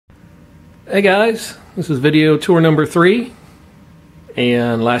Hey guys, this is video tour number 3,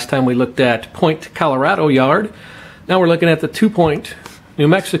 and last time we looked at Point, Colorado yard. Now we're looking at the 2 Point, New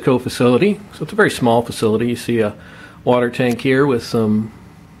Mexico facility. So it's a very small facility. You see a water tank here with some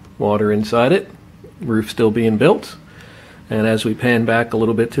water inside it, roof still being built. And as we pan back a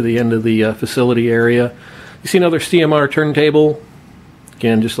little bit to the end of the facility area, you see another CMR turntable,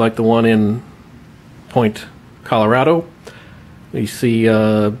 again just like the one in Point, Colorado. You see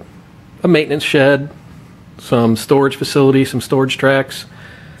a maintenance shed, some storage facility, some storage tracks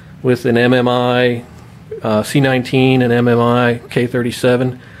with an MMI C19 and MMI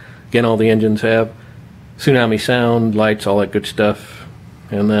K37. Again, all the engines have Tsunami sound, lights, all that good stuff.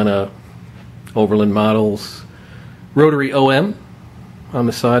 And then Overland Models rotary OM on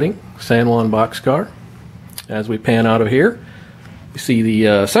the siding, San Juan boxcar. As we pan out of here, you see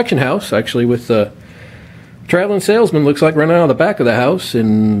the section house, actually, with the traveling salesman, looks like running out of the back of the house.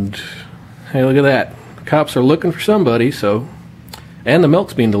 And hey, look at that. Cops are looking for somebody, and the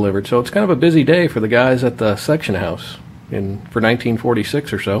milk's being delivered. So it's kind of a busy day for the guys at the section house for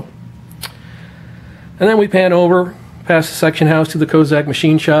 1946 or so. And then we pan over past the section house to the Kozak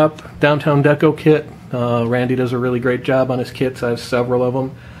machine shop, downtown deco kit. Randy does a really great job on his kits. I have several of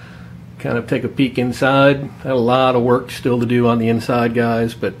them. Kind of take a peek inside. Had a lot of work still to do on the inside,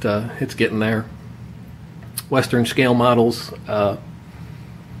 guys, but it's getting there. Western+scale models.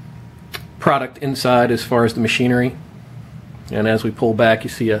 Product inside as far as the machinery. And as we pull back, you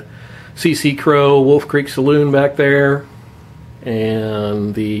see a CC Crow Wolf Creek Saloon back there,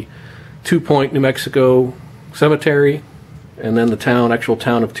 and the 2 Point New Mexico Cemetery, and then the actual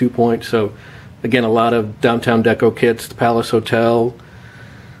town of 2 Point. So again, a lot of downtown deco kits, the Palace Hotel,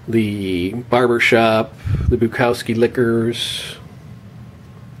 the barber shop, the Bukowski Liquors,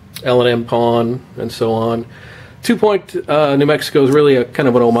 L&M Pawn, and so on. 2 Point, New Mexico is really a kind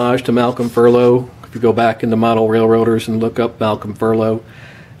of an homage to Malcolm+furlow. If you go back into model+railroaders and look up Malcolm+furlow,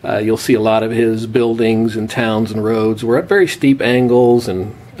 you'll see a lot of his buildings and towns and roads were at very steep angles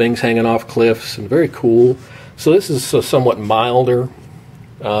and things hanging off cliffs, and very cool. So this is a somewhat milder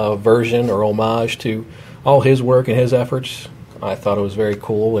version or homage to all his work and his efforts. I thought it was very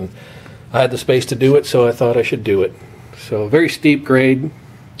cool, and I had the space to do it, so I thought I should do it. So very steep grade,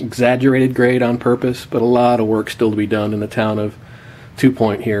 exaggerated grade on purpose, but a lot of work still to be done in the town of 2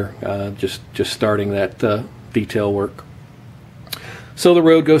 Point here, just starting that detail work. So the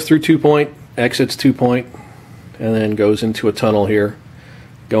road goes through 2 Point, exits 2 Point, and then goes into a tunnel here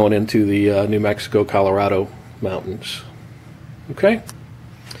going into the New Mexico, Colorado mountains. Okay,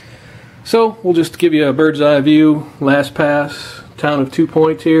 so we'll just give you a bird's eye view. Last pass, town of 2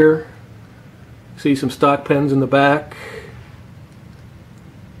 Point here. See some stock pens in the back.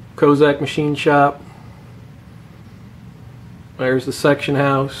 Kozak machine shop. There's the section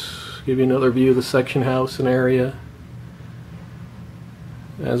house. Give you another view of the section house and area.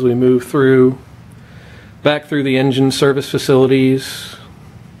 As we move through, back through the engine service facilities,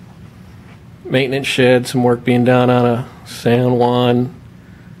 maintenance shed, some work being done on a San Juan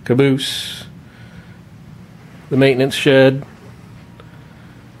caboose, the maintenance shed,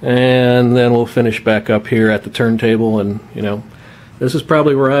 and then we'll finish back up here at the turntable. And this is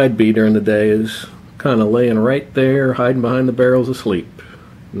probably where I'd be during the day, is kind of laying right there, hiding behind the barrels asleep.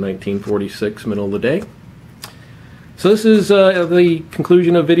 1946, middle of the day. So this is the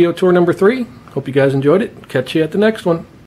conclusion of video tour number 3. Hope you guys enjoyed it. Catch you at the next one.